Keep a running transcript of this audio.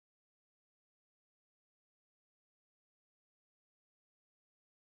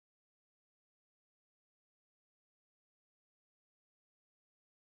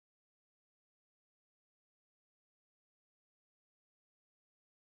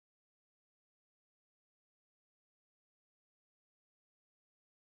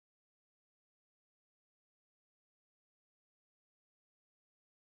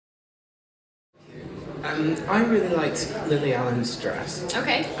I really liked Lily Allen's dress.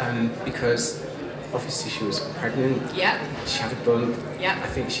 Okay. Because obviously she was pregnant. Yeah. She had a bump. Yeah. I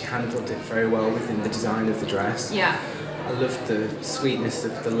think she handled it very well within the design of the dress. Yeah. I loved the sweetness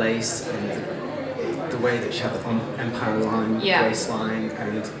of the lace and the way that she had the empire line waistline,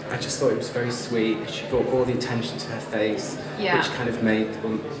 and I just thought it was very sweet. She brought all the attention to her face, which kind of made the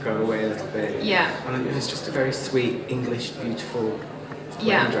bump go away a little bit. Yeah. And it was just a very sweet, English, beautiful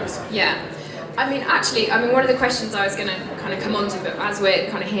wedding dress. Yeah. I mean, actually, one of the questions I was going to kind of come on to, but as we're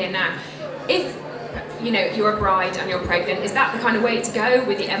kind of here now, if you're a bride and you're pregnant, is that the kind of way to go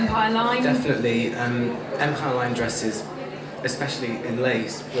with the empire line? Definitely. Empire line dresses, especially in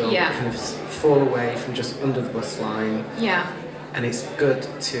lace, will kind of fall away from just under the bust line. Yeah. And it's good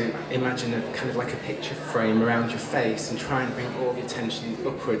to imagine a kind of like a picture frame around your face and try and bring all the attention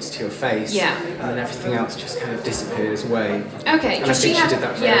upwards to your face. Yeah. And then everything else just kind of disappears away. Okay. And I think she did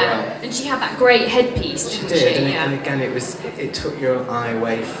that very well. And she had that great headpiece, didn't she? Did. And again, it took your eye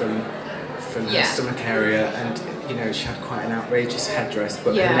away from her stomach area, and she had quite an outrageous headdress,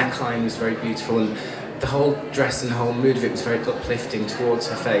 but her neckline was very beautiful, and the whole dress and the whole mood of it was very uplifting towards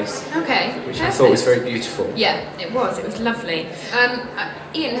her face. Okay. Which I thought was very beautiful. Yeah, it was. It was lovely.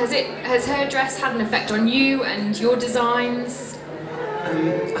 Ian, has her dress had an effect on you and your designs?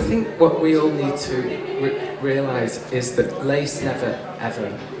 I think what we all need to realise is that lace never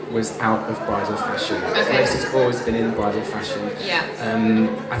ever was out of bridal fashion. Okay. Lace has always been in bridal fashion. Yeah.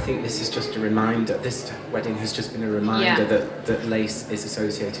 I think this is just a reminder, this wedding has just been a reminder that lace is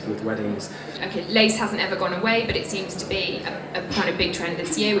associated with weddings. Okay, lace hasn't ever gone away, but it seems to be a kind of big trend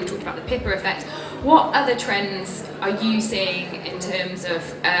this year. We've talked about the Pippa effect. What other trends are you seeing in terms of,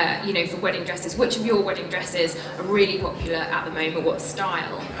 for wedding dresses? Which of your wedding dresses are really popular at the moment? What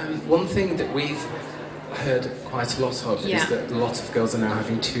style? One thing that we've heard quite a lot of is that a lot of girls are now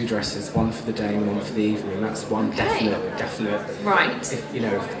having two dresses, one for the day and one for the evening. That's one definite. Right.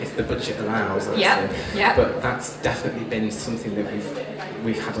 If the budget allows. Yeah. But that's definitely been something that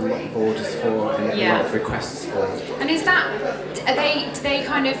we've had a lot of orders for and a lot of requests for. And is that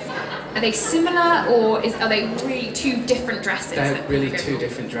are they similar, or are they really two different dresses? They're really two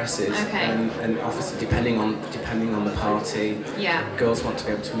different dresses. Okay. And obviously depending on the party, girls want to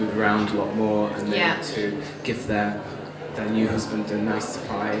be able to move around a lot more, and they want to give their new husband a nice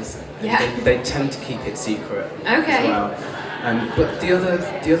surprise. And they tend to keep it secret as well. But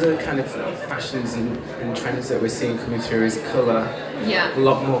the other kind of fashions and trends that we're seeing coming through is colour. Yeah. A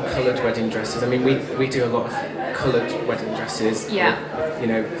lot more coloured wedding dresses. I mean, we do a lot of coloured wedding dresses. Yeah.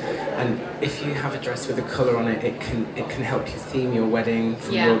 And if you have a dress with a colour on it, it can help you theme your wedding,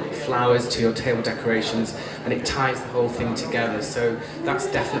 from your flowers to your table decorations, and it ties the whole thing together. So that's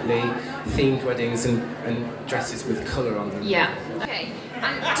definitely themed weddings and dresses with colour on them. Yeah. Okay.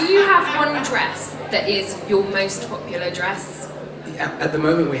 And do you have one dress that is your most popular dress? At the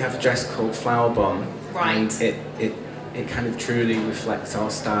moment we have a dress called Flower Bomb. Right. And it kind of truly reflects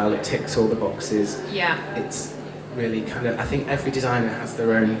our style. It ticks all the boxes. Yeah. It's really kind of, I think every designer has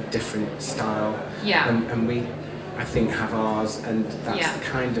their own different style. Yeah. And we, I think, have ours, and that's the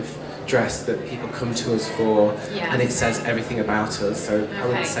kind of dress that people come to us for, and it says everything about us. So I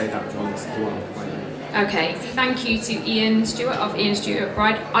would say that one's the one. Okay, thank you to Ian Stuart of Ian Stuart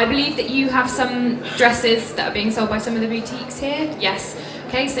Bride. I believe that you have some dresses that are being sold by some of the boutiques here. Yes.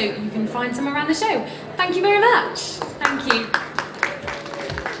 Okay, so you can find some around the show. Thank you very much. Thank you.